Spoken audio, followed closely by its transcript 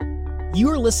You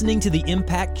are listening to the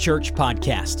Impact Church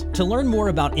podcast. To learn more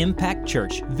about Impact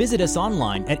Church, visit us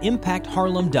online at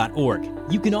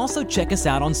impactharlem.org. You can also check us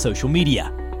out on social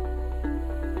media.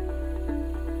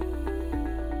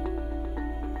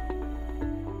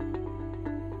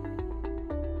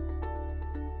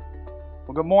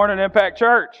 Well, good morning, Impact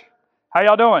Church. How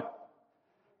y'all doing?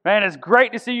 Man, it's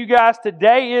great to see you guys.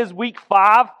 Today is week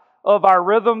 5 of our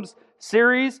Rhythms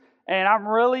series, and I'm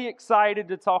really excited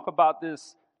to talk about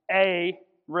this A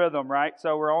rhythm, right?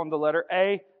 So we're on the letter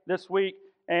A this week,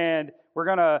 and we're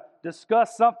going to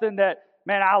discuss something that,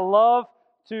 man, I love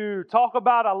to talk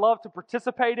about. I love to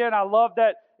participate in. I love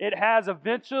that it has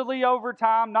eventually over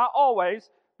time, not always,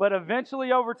 but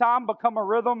eventually over time become a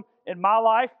rhythm in my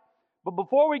life. But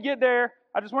before we get there,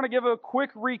 I just want to give a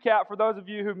quick recap for those of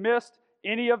you who missed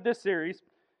any of this series.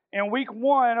 In week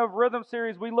 1 of Rhythm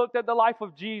series, we looked at the life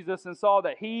of Jesus and saw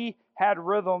that he had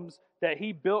rhythms that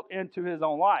he built into his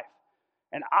own life.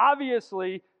 And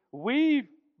obviously, we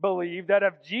believe that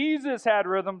if Jesus had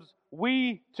rhythms,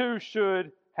 we too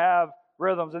should have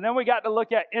rhythms. And then we got to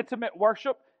look at intimate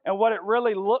worship and what it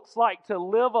really looks like to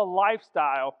live a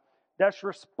lifestyle that's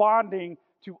responding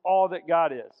to all that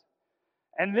God is.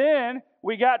 And then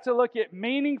we got to look at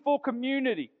meaningful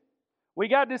community. We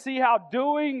got to see how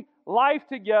doing life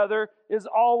together is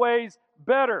always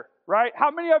better, right?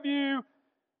 How many of you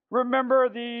remember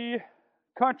the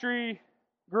country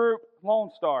group Lone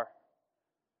Star?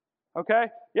 Okay?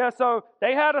 Yeah, so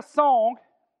they had a song,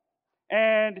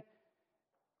 and,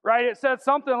 right, it said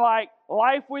something like,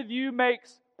 life with you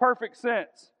makes perfect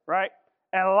sense, right?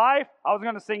 And life, I was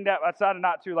going to sing that, I decided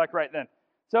not to, like right then.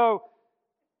 So,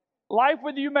 life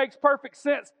with you makes perfect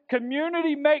sense.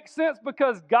 Community makes sense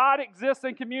because God exists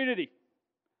in community.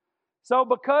 So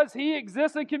because He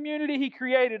exists in community, He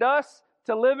created us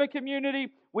to live in community.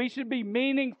 We should be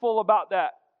meaningful about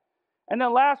that. And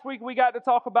then last week we got to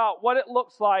talk about what it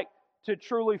looks like to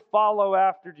truly follow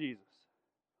after Jesus.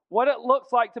 What it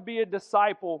looks like to be a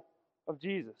disciple of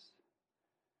Jesus.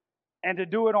 And to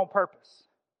do it on purpose,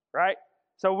 right?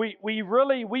 So we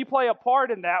play a part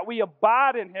in that. We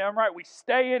abide in Him, right? We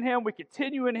stay in Him. We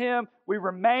continue in Him. We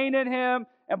remain in Him.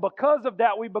 And because of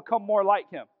that, we become more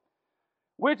like Him.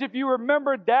 Which, if you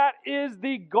remember, that is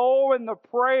the goal and the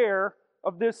prayer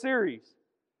of this series,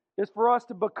 is for us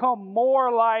to become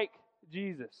more like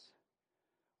Jesus.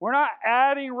 We're not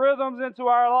adding rhythms into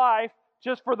our life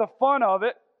just for the fun of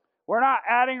it. We're not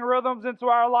adding rhythms into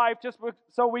our life just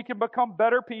so we can become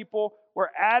better people. We're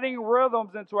adding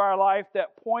rhythms into our life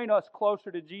that point us closer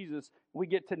to Jesus. We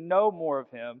get to know more of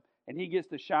Him, and He gets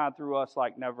to shine through us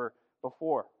like never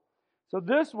before. So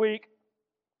this week,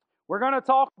 we're going to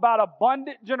talk about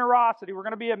abundant generosity. We're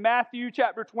going to be in Matthew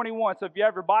chapter 21. So if you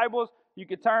have your Bibles, you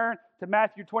can turn to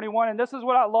Matthew 21. And this is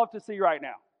what I love to see right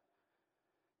now.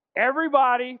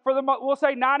 Everybody, we'll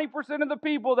say 90% of the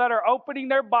people that are opening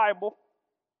their Bible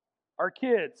are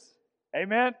kids.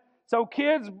 Amen? So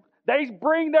kids, they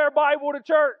bring their Bible to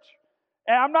church.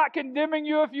 And I'm not condemning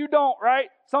you if you don't, right?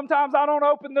 Sometimes I don't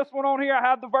open this one on here. I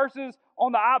have the verses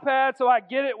on the iPad, so I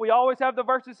get it. We always have the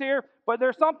verses here. But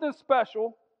there's something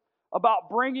special about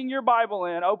bringing your Bible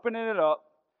in, opening it up,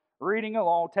 reading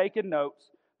along, taking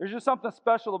notes. There's just something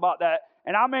special about that.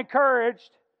 And I'm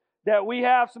encouraged that we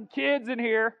have some kids in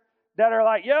here that are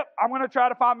like, yep, I'm going to try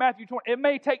to find Matthew 20. It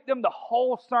may take them the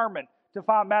whole sermon to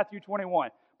find Matthew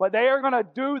 21. But they are going to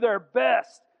do their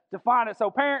best to find it.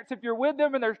 So parents, if you're with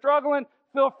them and they're struggling,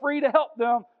 feel free to help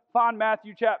them find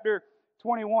Matthew chapter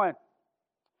 21.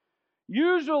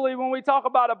 Usually when we talk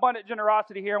about abundant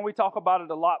generosity here, and we talk about it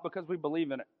a lot because we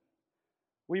believe in it.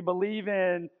 We believe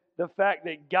in the fact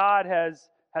that God has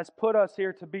put us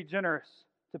here to be generous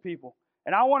to people.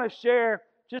 And I want to share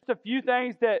just a few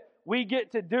things that we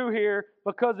get to do here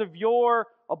because of your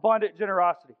abundant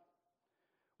generosity.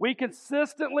 We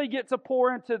consistently get to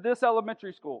pour into this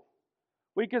elementary school.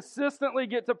 We consistently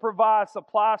get to provide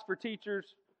supplies for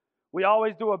teachers. We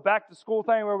always do a back-to-school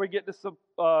thing where we get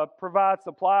to provide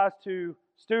supplies to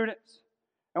students.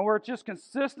 And we're just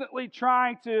consistently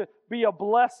trying to be a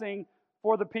blessing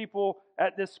for the people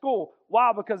at this school.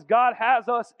 Why? Because God has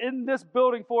us in this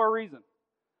building for a reason.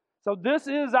 So this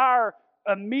is our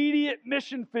immediate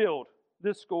mission field,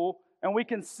 this school, and we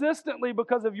consistently,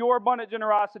 because of your abundant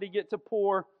generosity, get to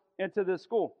pour into this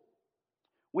school.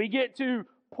 We get to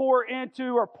pour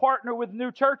into or partner with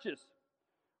new churches,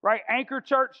 right? Anchor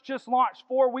Church just launched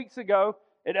 4 weeks ago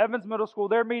at Evans Middle School.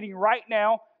 They're meeting right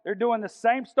now. They're doing the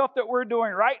same stuff that we're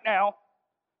doing right now,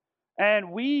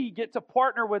 and we get to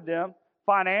partner with them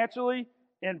financially,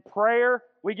 in prayer.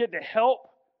 We get to help.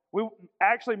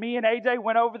 Me and AJ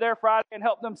went over there Friday and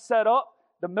helped them set up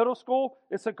the middle school.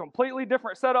 It's a completely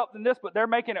different setup than this, but they're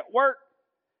making it work.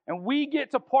 And we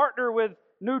get to partner with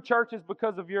new churches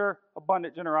because of your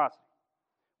abundant generosity.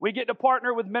 We get to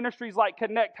partner with ministries like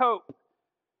Connect Hope.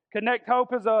 Connect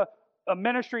Hope is a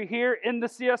ministry here in the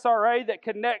CSRA that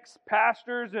connects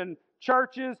pastors and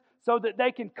churches so that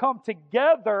they can come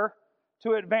together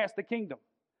to advance the kingdom.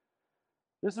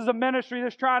 This is a ministry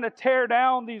that's trying to tear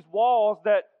down these walls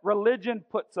that religion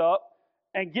puts up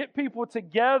and get people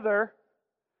together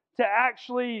to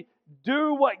actually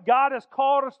do what God has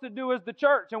called us to do as the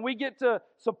church. And we get to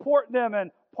support them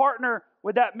and partner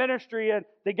with that ministry. And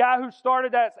the guy who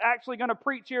started that's actually going to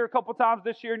preach here a couple times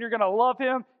this year, and you're going to love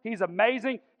him. He's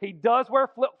amazing. He does wear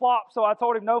flip-flops, so I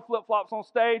told him no flip-flops on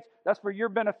stage. That's for your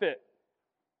benefit.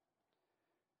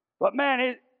 But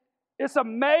man, it's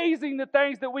amazing the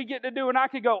things that we get to do, and I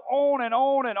could go on and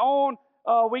on and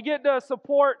on. We get to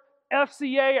support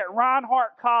FCA at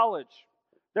Reinhardt College.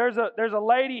 There's a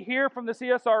lady here from the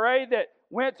CSRA that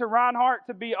went to Reinhardt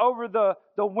to be over the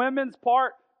women's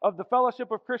part of the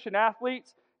Fellowship of Christian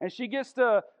Athletes, and she gets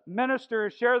to minister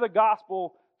and share the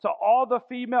gospel to all the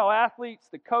female athletes,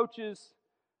 the coaches.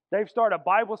 They've started a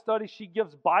Bible study. She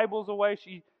gives Bibles away.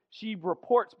 She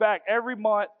reports back every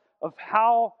month of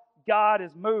how God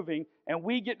is moving, and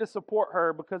we get to support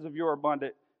her because of your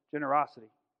abundant generosity.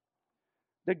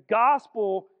 The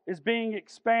gospel is being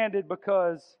expanded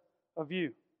because of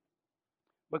you,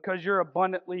 because you're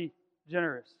abundantly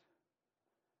generous.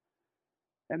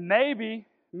 And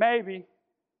maybe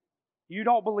you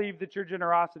don't believe that your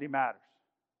generosity matters.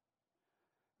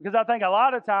 Because I think a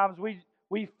lot of times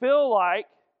we feel like,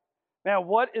 man,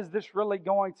 what is this really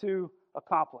going to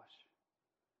accomplish?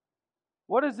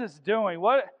 What is this doing?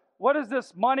 What is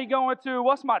this money going to?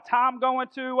 What's my time going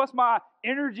to? What's my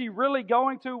energy really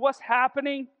going to? What's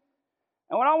happening?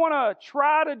 And what I want to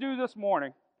try to do this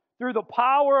morning, through the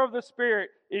power of the Spirit,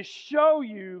 is show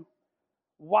you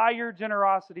why your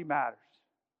generosity matters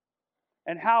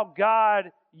and how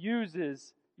God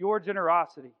uses your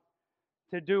generosity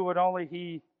to do what only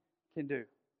He can do.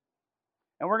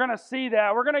 And we're going to see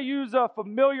that. We're going to use a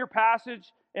familiar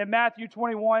passage in Matthew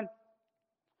 21.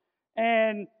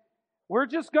 And we're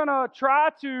just going to try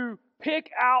to pick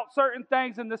out certain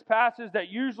things in this passage that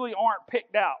usually aren't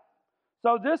picked out.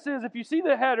 So this is, if you see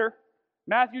the header,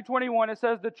 Matthew 21, it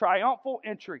says the triumphal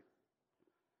entry.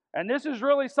 And this is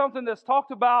really something that's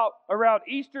talked about around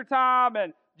Easter time,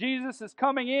 and Jesus is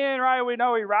coming in, right? We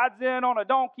know He rides in on a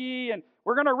donkey, and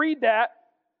we're going to read that.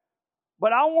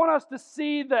 But I want us to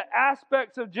see the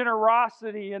aspects of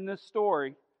generosity in this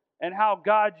story and how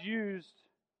God used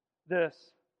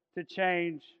this to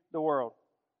change the world.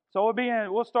 So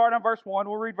we'll start on verse 1.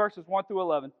 We'll read verses 1 through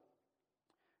 11.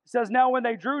 It says, "Now when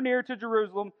they drew near to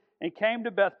Jerusalem and came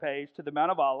to Bethphage, to the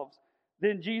Mount of Olives,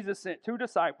 then Jesus sent 2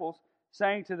 disciples,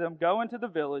 saying to them, 'Go into the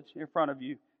village in front of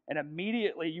you, and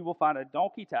immediately you will find a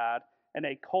donkey tied and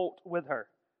a colt with her.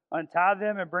 Untie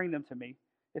them and bring them to me.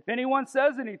 If anyone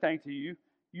says anything to you,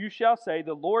 you shall say,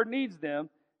 the Lord needs them,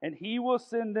 and He will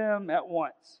send them at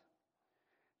once.'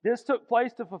 This took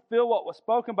place to fulfill what was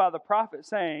spoken by the prophet,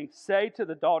 saying, 'Say to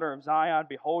the daughter of Zion,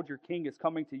 behold, your king is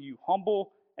coming to you,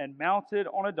 humble and mounted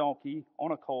on a donkey,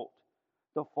 on a colt,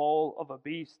 the foal of a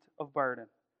beast of burden.'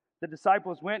 The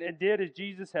disciples went and did as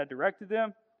Jesus had directed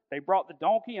them. They brought the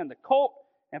donkey and the colt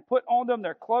and put on them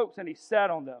their cloaks, and He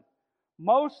sat on them.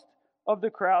 Most of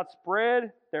the crowd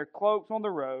spread their cloaks on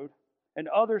the road, and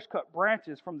others cut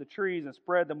branches from the trees and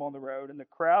spread them on the road. And the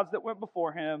crowds that went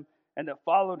before Him and that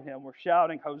followed Him were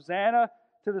shouting, 'Hosanna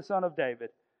to the Son of David.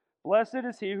 Blessed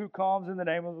is He who comes in the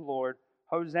name of the Lord.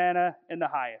 Hosanna in the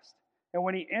highest.' And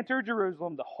when He entered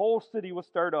Jerusalem, the whole city was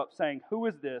stirred up, saying, 'Who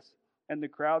is this?' And the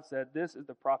crowd said, 'This is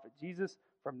the prophet Jesus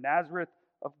from Nazareth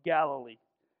of Galilee.'"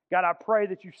 God, I pray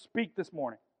that You speak this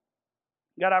morning.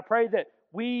 God, I pray that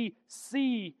we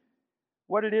see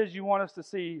what it is You want us to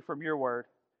see from Your word,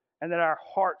 and that our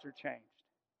hearts are changed,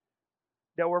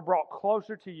 that we're brought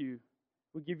closer to You.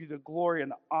 We give You the glory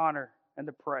and the honor and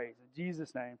the praise. In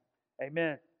Jesus' name,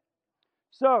 amen.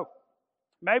 So,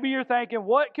 maybe you're thinking,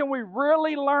 what can we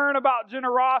really learn about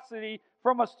generosity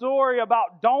from a story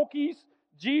about donkeys,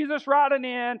 Jesus riding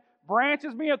in,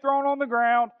 branches being thrown on the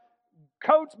ground,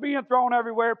 coats being thrown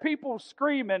everywhere, people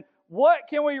screaming? What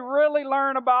can we really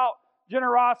learn about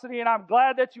generosity? And I'm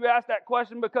glad that you asked that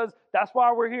question, because that's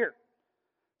why we're here.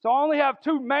 So I only have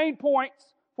 2 main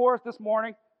points for us this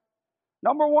morning.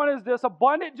 Number 1 is this: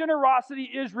 abundant generosity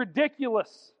is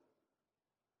ridiculous.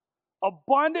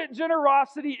 Abundant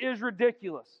generosity is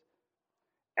ridiculous.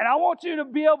 And I want you to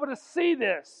be able to see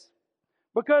this,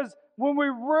 because when we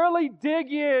really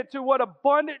dig into what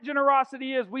abundant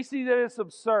generosity is, we see that it's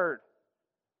absurd.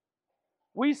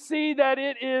 we see that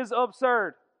it is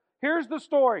absurd. Here's the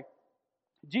story.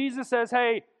 Jesus says,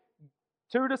 hey,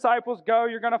 2 disciples go,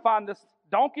 you're going to find this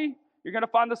donkey, you're going to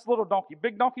find this little donkey,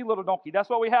 big donkey, little donkey. That's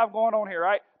what we have going on here,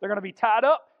 right? They're going to be tied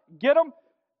up, get them.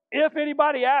 If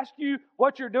anybody asks you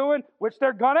what you're doing, which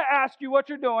they're going to ask you what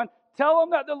you're doing, tell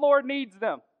them that the Lord needs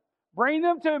them. Bring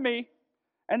them to me.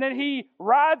 And then he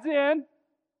rides in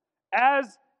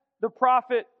as the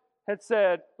prophet had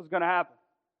said was going to happen.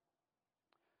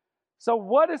 So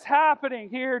what is happening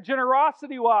here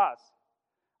generosity-wise?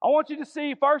 I want you to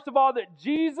see, first of all, that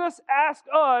Jesus asked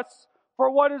us for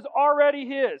what is already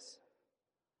his.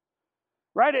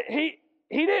 Right?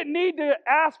 He didn't need to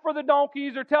ask for the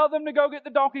donkeys or tell them to go get the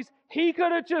donkeys. He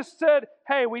could have just said,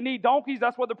 hey, we need donkeys.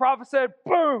 That's what the prophet said.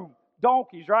 Boom!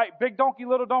 Donkeys, right? Big donkey,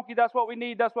 little donkey. That's what we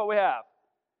need. That's what we have.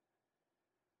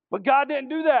 But God didn't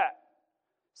do that.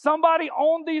 Somebody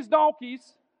owned these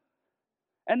donkeys,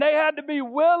 and they had to be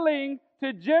willing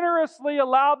to generously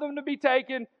allow them to be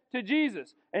taken to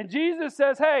Jesus. And Jesus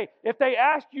says, hey, if they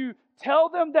ask you, tell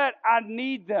them that I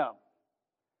need them.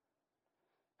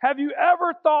 Have you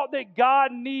ever thought that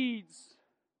God needs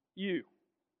you?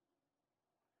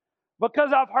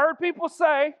 Because I've heard people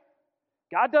say,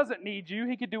 God doesn't need you.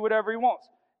 He can do whatever he wants.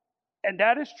 And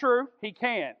that is true. He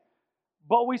can.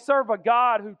 But we serve a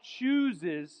God who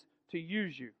chooses to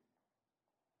use you.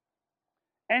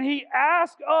 And he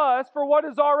asks us for what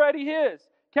is already his.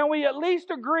 Can we at least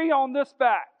agree on this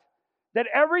fact? That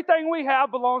everything we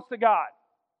have belongs to God.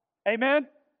 Amen?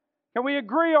 Can we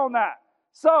agree on that?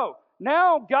 So,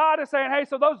 now God is saying, hey,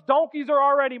 so those donkeys are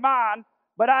already mine,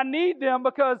 but I need them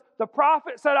because the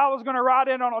prophet said I was going to ride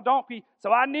in on a donkey.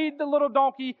 So I need the little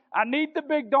donkey. I need the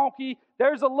big donkey.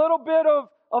 There's a little bit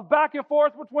of back and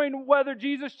forth between whether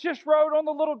Jesus just rode on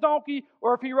the little donkey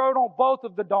or if he rode on both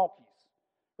of the donkeys,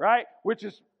 right? Which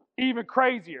is even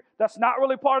crazier. That's not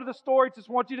really part of the story. Just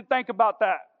want you to think about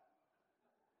that.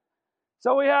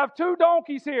 So we have 2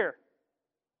 donkeys here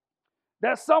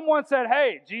that someone said,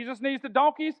 hey, Jesus needs the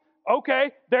donkeys. Okay,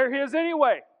 they're his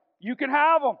anyway. You can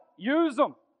have them. Use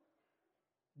them.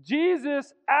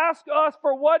 Jesus asked us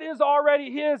for what is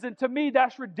already his, and to me,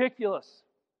 that's ridiculous.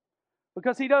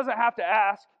 Because he doesn't have to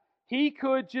ask. He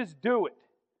could just do it.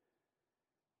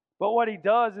 But what he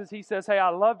does is he says, hey, I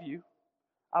love you.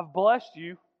 I've blessed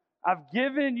you. I've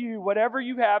given you whatever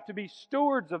you have to be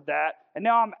stewards of that. And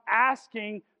now I'm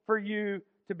asking for you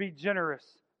to be generous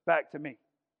back to me.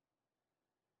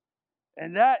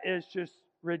 And that is just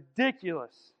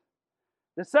ridiculous.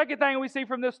 The second thing we see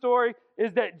from this story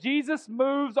is that Jesus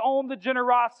moves on the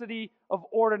generosity of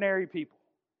ordinary people.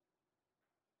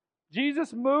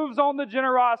 Jesus moves on the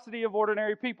generosity of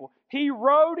ordinary people. He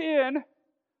rode in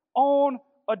on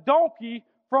a donkey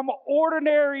from an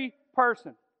ordinary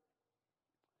person.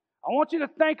 I want you to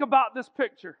think about this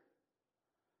picture.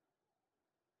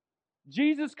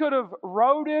 Jesus could have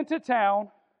rode into town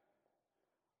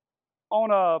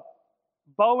on a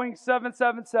Boeing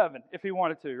 777 if he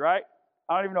wanted to, right?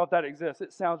 I don't even know if that exists.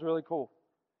 It sounds really cool.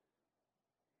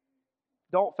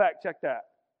 Don't fact check that.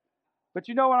 But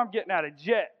you know what I'm getting at, a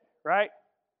jet, right?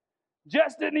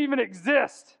 Jets didn't even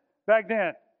exist back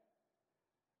then.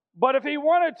 But if he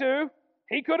wanted to,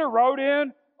 he could have rode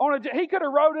in on a jet. He could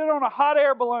have rode in on a hot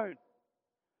air balloon.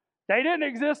 They didn't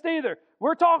exist either.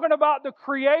 We're talking about the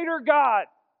Creator God.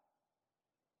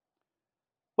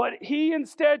 But he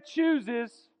instead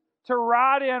chooses to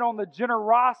ride in on the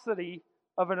generosity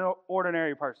of an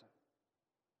ordinary person.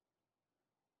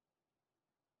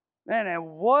 Man,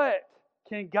 and what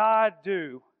can God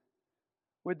do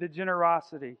with the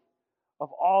generosity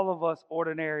of all of us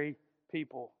ordinary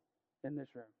people in this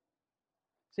room?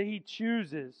 See, he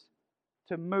chooses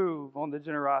to move on the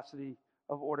generosity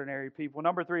of ordinary people.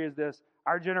 Number 3 is this: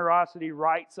 our generosity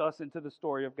writes us into the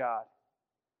story of God.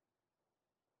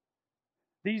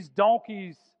 These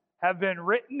donkeys have been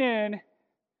written in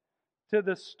to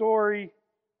the story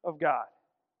of God.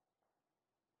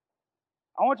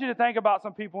 I want you to think about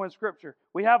some people in Scripture.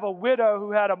 We have a widow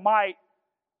who had a mite.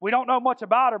 We don't know much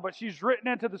about her, but she's written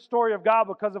into the story of God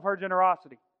because of her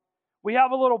generosity. We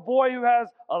have a little boy who has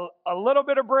a little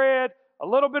bit of bread, a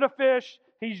little bit of fish.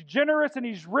 He's generous and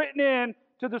he's written in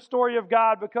to the story of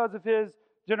God because of his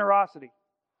generosity.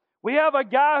 We have a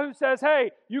guy who says,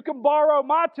 hey, you can borrow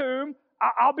my tomb.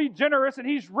 I'll be generous. And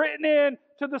he's written in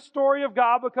to the story of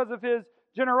God because of his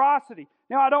generosity.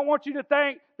 Now, I don't want you to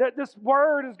think that this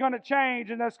word is going to change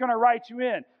and that's going to write you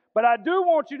in. But I do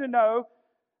want you to know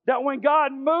that when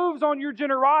God moves on your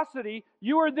generosity,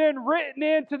 you are then written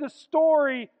into the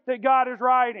story that God is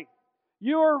writing.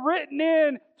 You are written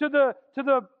in to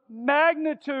the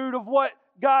magnitude of what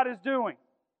God is doing.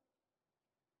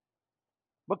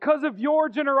 Because of your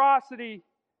generosity,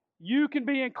 you can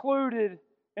be included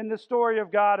in the story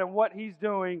of God and what He's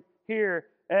doing here.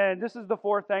 And this is the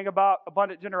fourth thing about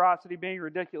abundant generosity being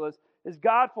ridiculous, is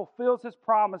God fulfills His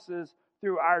promises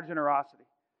through our generosity.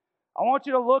 I want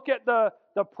you to look at the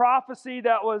prophecy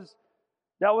that was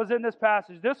in this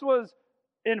passage. This was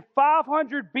in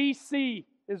 500 BC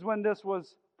is when this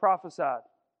was prophesied.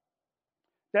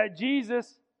 That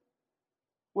Jesus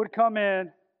would come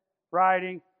in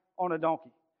riding on a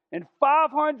donkey. In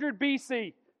 500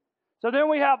 BC. So then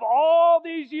we have all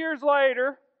these years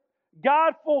later,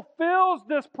 God fulfills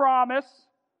this promise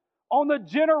on the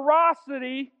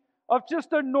generosity of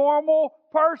just a normal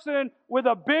person with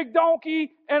a big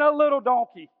donkey and a little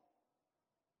donkey.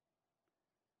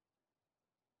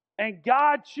 And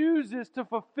God chooses to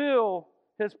fulfill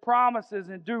His promises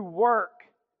and do work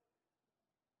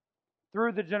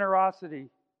through the generosity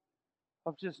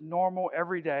of just normal,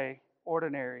 everyday,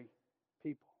 ordinary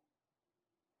people.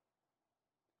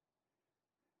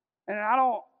 And I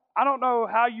don't know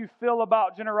how you feel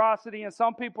about generosity, and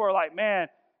some people are like, man,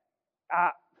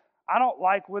 I don't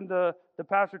like when the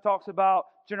pastor talks about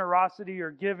generosity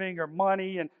or giving or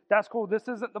money, and that's cool. This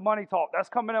isn't the money talk. That's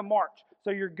coming in March,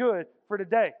 so you're good for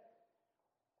today.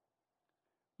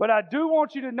 But I do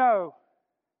want you to know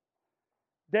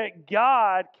that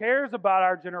God cares about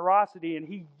our generosity, and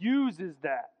He uses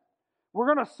that.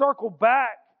 We're going to circle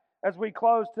back as we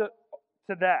close to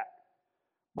that.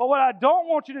 But what I don't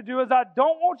want you to do is I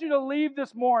don't want you to leave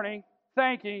this morning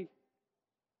thinking,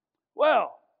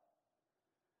 well,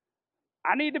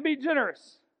 I need to be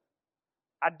generous.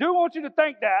 I do want you to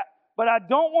think that, but I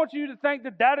don't want you to think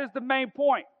that that is the main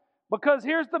point. Because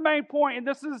here's the main point, and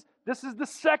this is the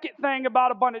second thing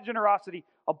about abundant generosity.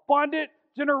 Abundant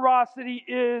generosity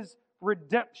is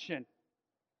redemption.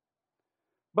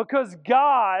 Because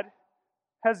God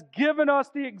has given us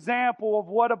the example of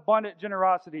what abundant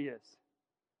generosity is.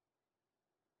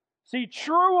 See,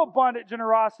 true abundant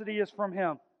generosity is from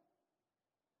Him.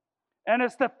 And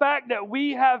it's the fact that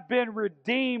we have been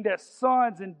redeemed as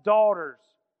sons and daughters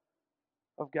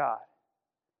of God.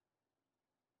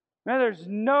 Man, there's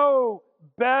no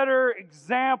better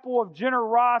example of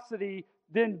generosity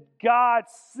than God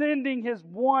sending His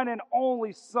one and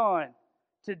only Son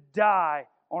to die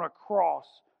on a cross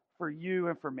for you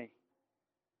and for me.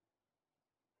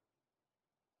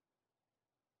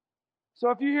 So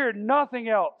if you hear nothing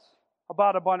else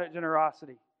about abundant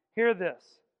generosity, hear this.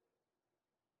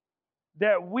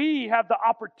 That we have the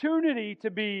opportunity to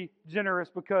be generous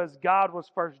because God was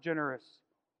first generous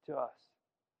to us.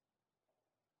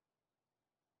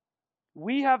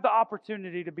 We have the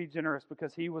opportunity to be generous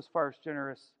because He was first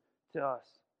generous to us.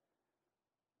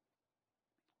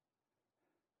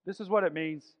 This is what it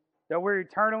means, that we're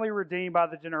eternally redeemed by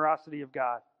the generosity of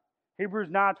God. Hebrews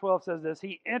 9:12 says this,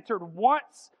 He entered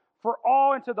once for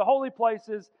all into the holy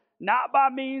places, not by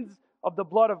means of the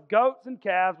blood of goats and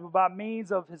calves, but by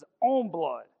means of His own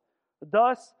blood,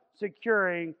 thus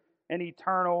securing an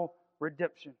eternal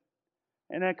redemption.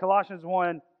 And in Colossians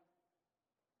 1,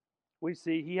 we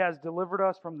see He has delivered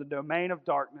us from the domain of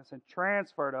darkness and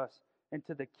transferred us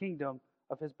into the kingdom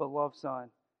of His beloved Son,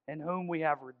 in whom we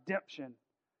have redemption,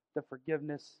 the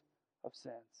forgiveness of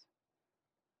sins.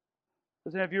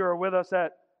 Listen, if you were with us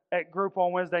at group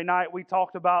on Wednesday night, we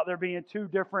talked about there being two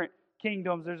different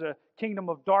kingdoms. There's a kingdom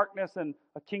of darkness and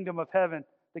a kingdom of heaven,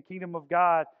 the kingdom of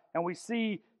God. And we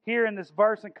see here in this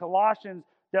verse in Colossians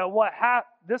that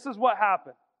this is what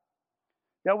happened.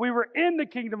 That we were in the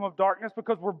kingdom of darkness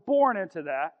because we're born into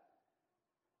that.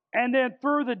 And then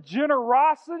through the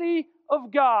generosity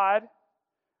of God,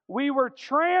 we were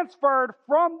transferred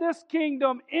from this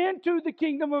kingdom into the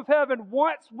kingdom of heaven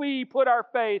once we put our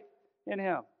faith in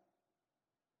Him.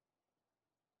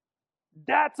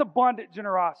 That's abundant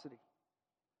generosity.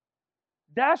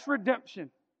 That's redemption.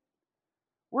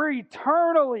 We're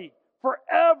eternally,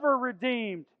 forever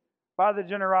redeemed by the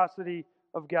generosity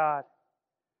of God.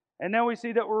 And then we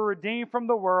see that we're redeemed from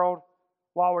the world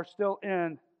while we're still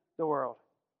in the world.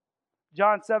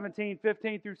 John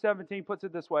 17:15 through 17 puts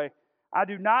it this way. I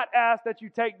do not ask that you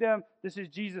take them, this is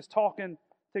Jesus talking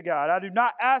to God. I do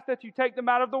not ask that you take them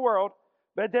out of the world,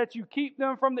 but that you keep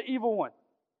them from the evil one.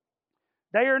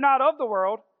 They are not of the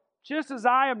world, just as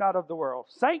I am not of the world.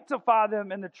 Sanctify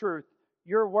them in the truth.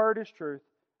 Your word is truth.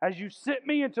 As you sent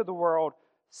me into the world,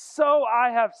 so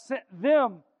I have sent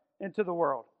them into the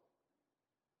world.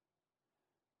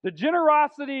 The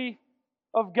generosity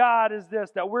of God is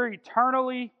this, that we're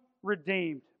eternally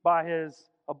redeemed by His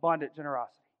abundant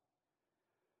generosity.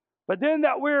 But then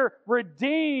that we're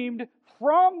redeemed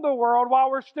from the world while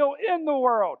we're still in the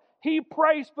world. He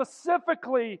prays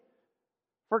specifically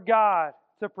for God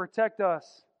to protect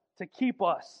us, to keep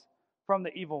us from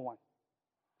the evil one.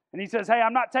 And he says, hey,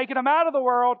 I'm not taking them out of the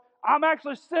world. I'm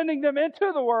actually sending them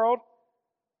into the world.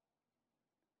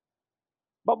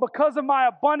 But because of my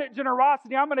abundant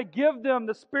generosity, I'm going to give them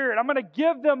the Spirit. I'm going to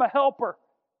give them a helper.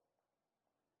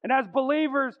 And as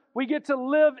believers, we get to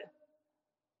live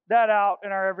that out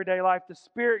in our everyday life. The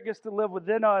Spirit gets to live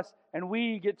within us, and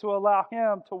we get to allow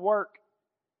Him to work.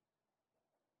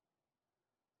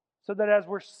 So that as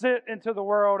we're sent into the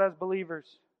world as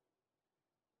believers,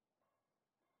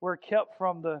 we're kept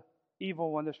from the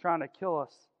evil one that's trying to kill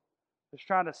us, that's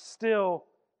trying to steal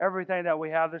everything that we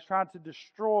have, that's trying to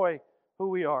destroy who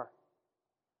we are.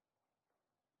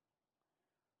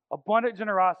 Abundant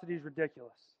generosity is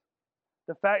ridiculous.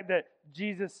 The fact that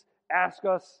Jesus asks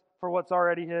us for what's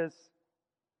already His.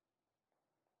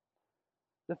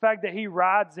 The fact that He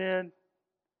rides in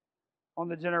on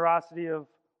the generosity of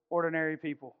ordinary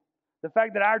people. The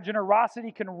fact that our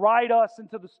generosity can write us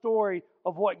into the story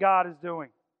of what God is doing.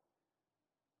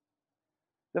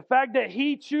 The fact that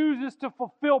He chooses to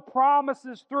fulfill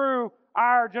promises through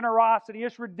our generosity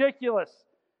is ridiculous.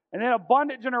 And then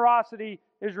abundant generosity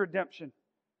is redemption.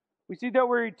 We see that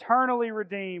we're eternally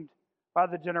redeemed by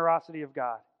the generosity of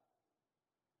God.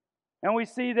 And we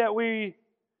see that we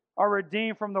are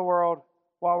redeemed from the world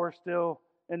while we're still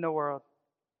in the world.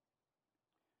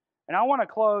 And I want to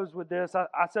close with this. I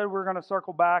said we're going to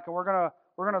circle back, and we're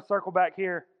going to circle back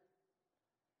here.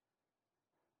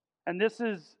 And this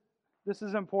is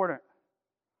important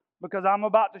because I'm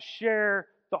about to share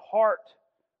the heart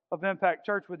of Impact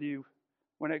Church with you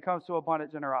when it comes to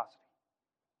abundant generosity.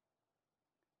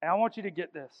 And I want you to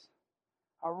get this.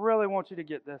 I really want you to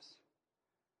get this.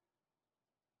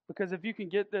 Because if you can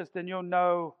get this, then you'll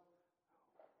know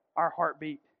our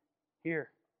heartbeat here.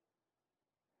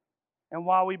 And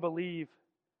why we believe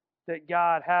that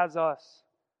God has us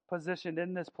positioned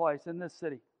in this place, in this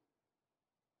city.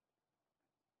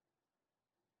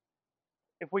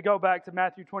 If we go back to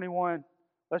Matthew 21,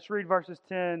 let's read verses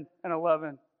 10 and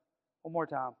 11 one more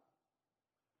time.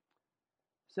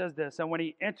 It says this, and when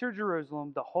He entered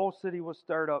Jerusalem, the whole city was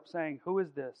stirred up, saying, who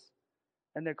is this?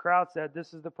 And the crowd said,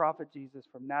 this is the prophet Jesus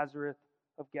from Nazareth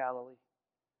of Galilee.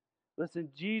 Listen,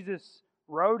 Jesus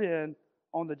rode in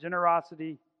on the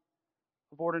generosity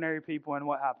of ordinary people, and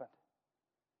what happened?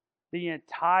 The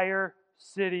entire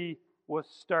city was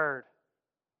stirred.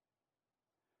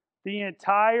 The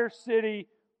entire city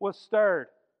was stirred.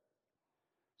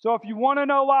 So if you want to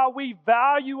know why we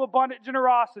value abundant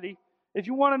generosity, if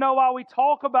you want to know why we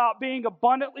talk about being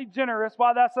abundantly generous,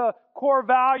 why that's a core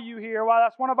value here, why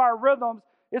that's one of our rhythms,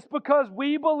 it's because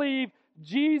we believe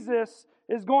Jesus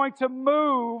is going to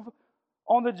move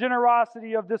on the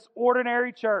generosity of this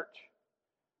ordinary church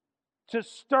to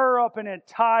stir up an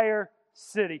entire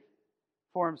city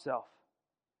for Himself.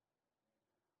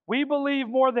 We believe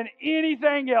more than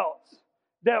anything else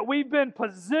that we've been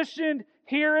positioned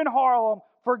here in Harlem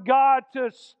for God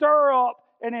to stir up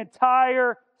an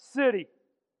entire city.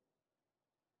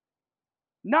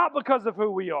 Not because of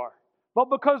who we are, but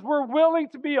because we're willing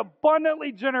to be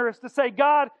abundantly generous to say,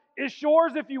 God, it's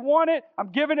yours if you want it,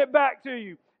 I'm giving it back to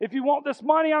you. If you want this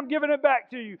money, I'm giving it back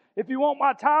to you. If you want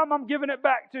my time, I'm giving it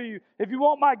back to you. If you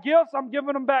want my gifts, I'm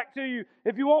giving them back to you.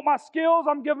 If you want my skills,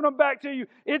 I'm giving them back to you.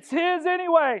 It's His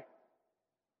anyway.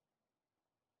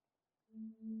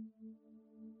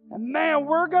 And man,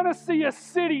 we're going to see a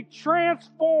city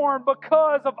transformed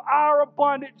because of our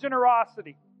abundant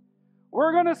generosity.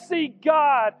 We're going to see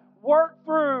God work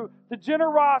through the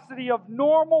generosity of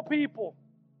normal people.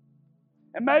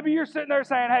 And maybe you're sitting there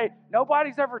saying, hey,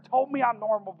 nobody's ever told me I'm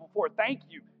normal before. Thank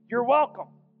you. You're welcome.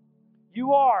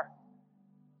 You are.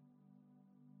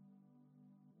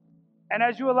 And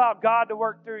as you allow God to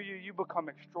work through you, you become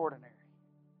extraordinary.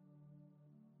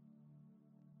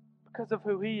 Because of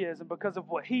who He is and because of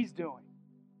what He's doing.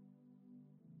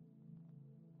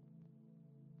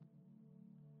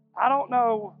 I don't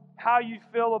know how you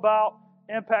feel about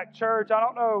Impact Church. I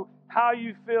don't know how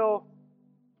you feel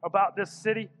about this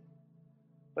city.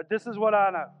 But this is what I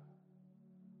know.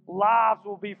 Lives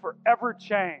will be forever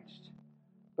changed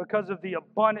because of the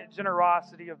abundant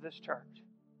generosity of this church.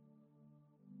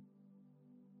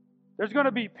 There's going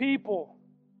to be people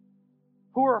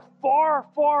who are far,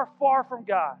 far, far from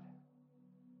God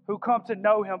who come to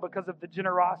know Him because of the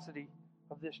generosity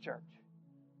of this church.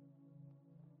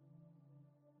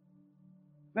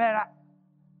 Man,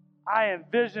 I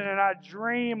envision and I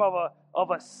dream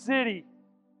of a city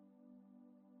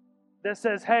that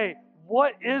says, hey,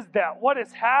 what is that? What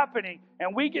is happening?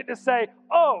 And we get to say,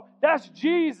 oh, that's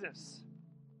Jesus.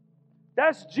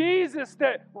 That's Jesus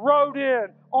that rode in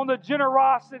on the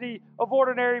generosity of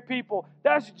ordinary people.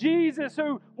 That's Jesus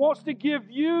who wants to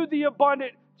give you the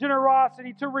abundant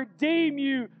generosity, to redeem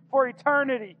you for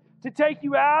eternity, to take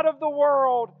you out of the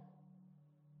world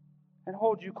and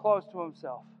hold you close to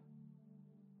Himself.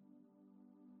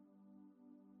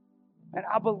 And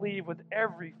I believe with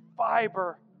every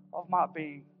fiber of my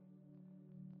being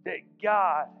that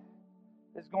God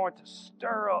is going to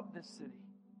stir up this city.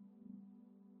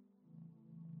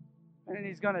 And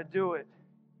He's going to do it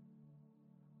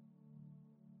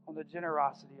on the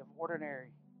generosity of ordinary,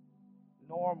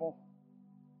 normal,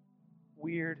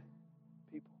 weird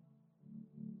people.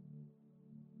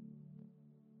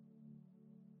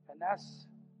 And that's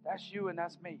you and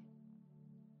that's me.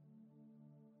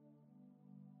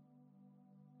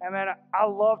 And man, I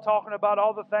love talking about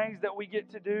all the things that we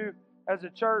get to do as a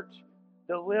church.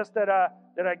 The list that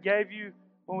I gave you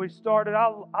when we started,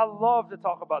 I love to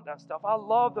talk about that stuff. I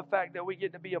love the fact that we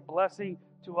get to be a blessing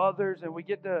to others, and we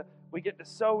get to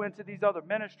sow into these other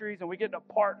ministries, and we get to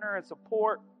partner and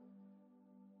support.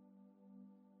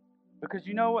 Because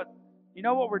you know what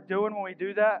we're doing when we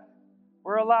do that?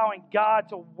 We're allowing God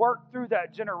to work through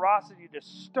that generosity to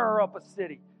stir up a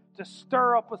city, to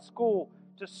stir up a school,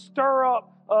 to stir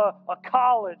up a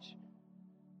college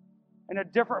in a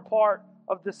different part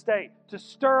of the state, to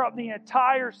stir up the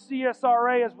entire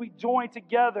CSRA as we join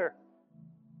together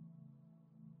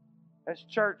as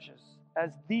churches,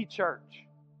 as the church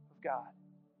of God.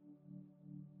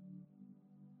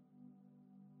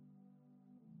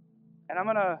 And I'm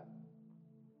gonna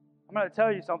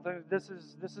tell you something. This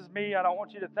is me. I don't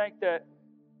want you to think that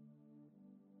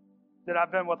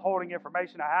I've been withholding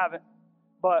information. I haven't.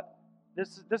 But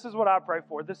this is what I pray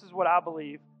for. This is what I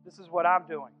believe. This is what I'm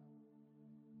doing.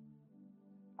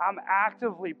 I'm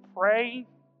actively praying,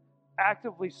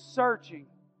 actively searching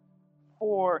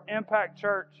for Impact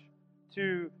Church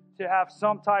to have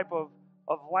some type of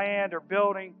land or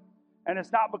building. And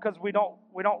it's not because we don't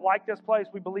like this place.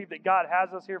 We believe that God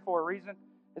has us here for a reason.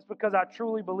 It's because I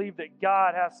truly believe that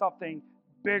God has something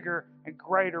bigger and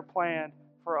greater planned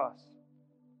for us.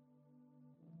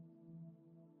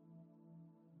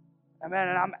 Amen.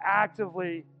 And I'm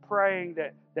actively praying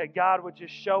that God would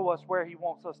just show us where He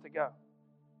wants us to go.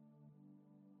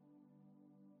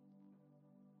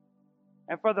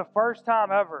 And for the first time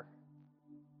ever,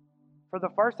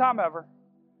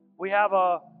 we have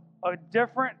a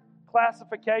different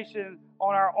classification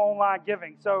on our online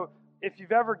giving. So if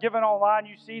you've ever given online,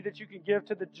 you see that you can give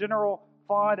to the general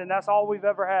fund, and that's all we've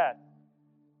ever had.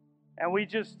 And we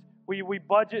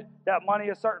budget that money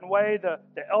a certain way. The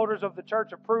elders of the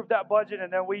church approve that budget,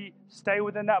 and then we stay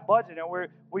within that budget. And we're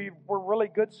really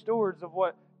good stewards of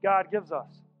what God gives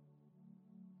us.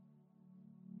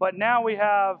 But now we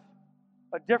have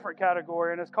a different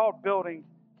category, and it's called Building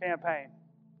Campaign.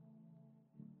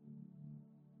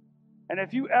 And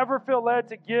if you ever feel led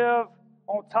to give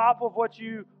on top of what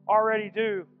you already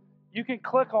do, you can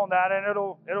click on that, and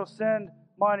it'll send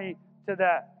money to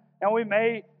that. And we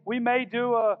may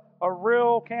do a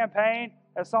real campaign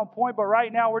at some point, but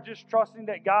right now we're just trusting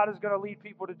that God is going to lead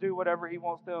people to do whatever He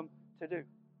wants them to do.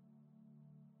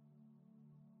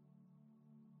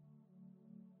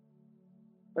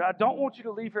 But I don't want you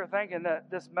to leave here thinking that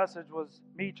this message was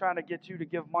me trying to get you to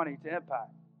give money to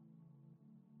Impact.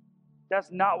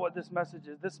 That's not what this message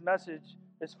is. This message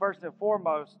is first and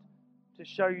foremost to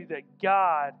show you that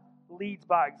God leads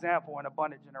by example in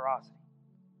abundant generosity.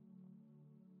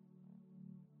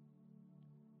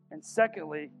 And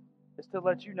secondly, is to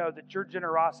let you know that your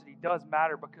generosity does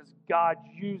matter because God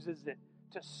uses it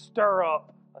to stir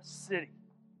up a city.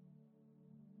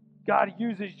 God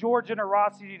uses your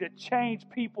generosity to change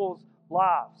people's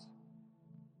lives.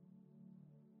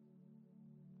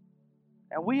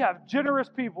 And we have generous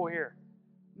people here.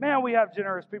 Man, we have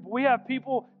generous people. We have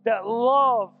people that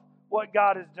love what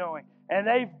God is doing. And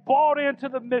they've bought into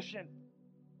the mission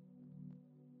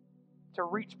to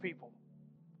reach people.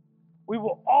 We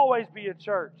will always be a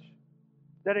church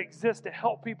that exists to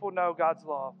help people know God's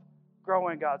love, grow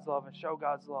in God's love, and show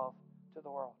God's love to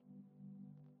the world.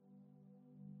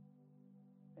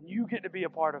 And you get to be a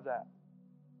part of that.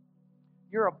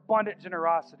 Your abundant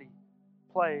generosity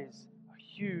plays a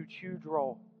huge, huge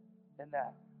role in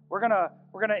that. We're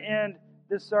gonna end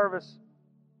this service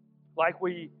like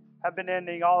we have been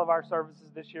ending all of our services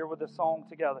this year with a song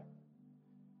together.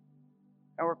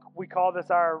 And we call this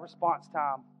our response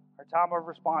time, our time of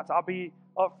response. I'll be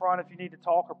up front if you need to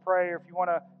talk or pray or if you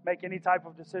want to make any type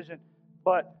of decision.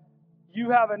 But you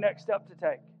have a next step to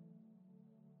take.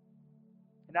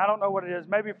 And I don't know what it is.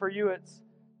 Maybe for you it's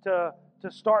to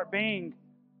start being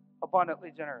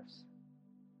abundantly generous.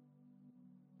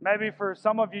 Maybe for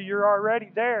some of you, you're already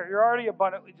there. You're already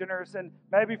abundantly generous. And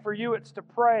maybe for you, it's to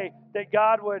pray that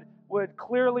God would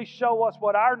clearly show us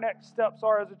what our next steps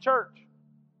are as a church.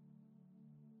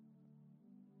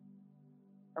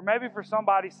 Or maybe for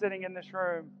somebody sitting in this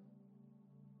room,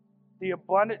 the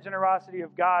abundant generosity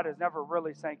of God has never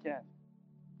really sank in.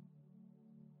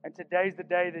 And today's the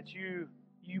day that you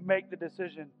make the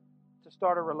decision to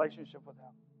start a relationship with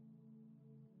Him.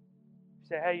 You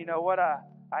say, hey, you know what?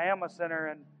 I am a sinner,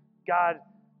 and God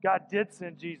did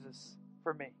send Jesus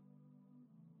for me.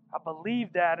 I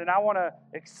believe that, and I want to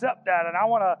accept that, and I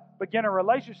want to begin a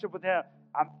relationship with Him.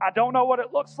 I don't know what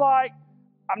it looks like.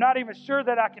 I'm not even sure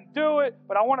that I can do it,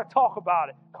 but I want to talk about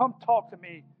it. Come talk to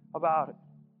me about it.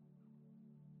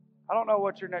 I don't know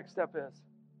what your next step is.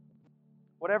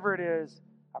 Whatever it is,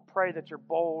 I pray that you're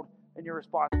bold in your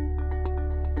response.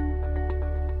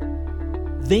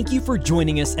 Thank you for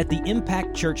joining us at the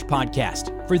Impact Church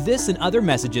Podcast. For this and other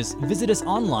messages, visit us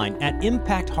online at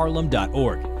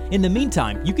impactharlem.org. In the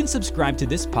meantime, you can subscribe to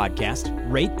this podcast,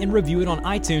 rate and review it on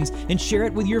iTunes, and share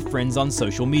it with your friends on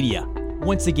social media.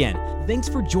 Once again, thanks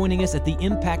for joining us at the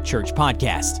Impact Church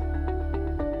Podcast.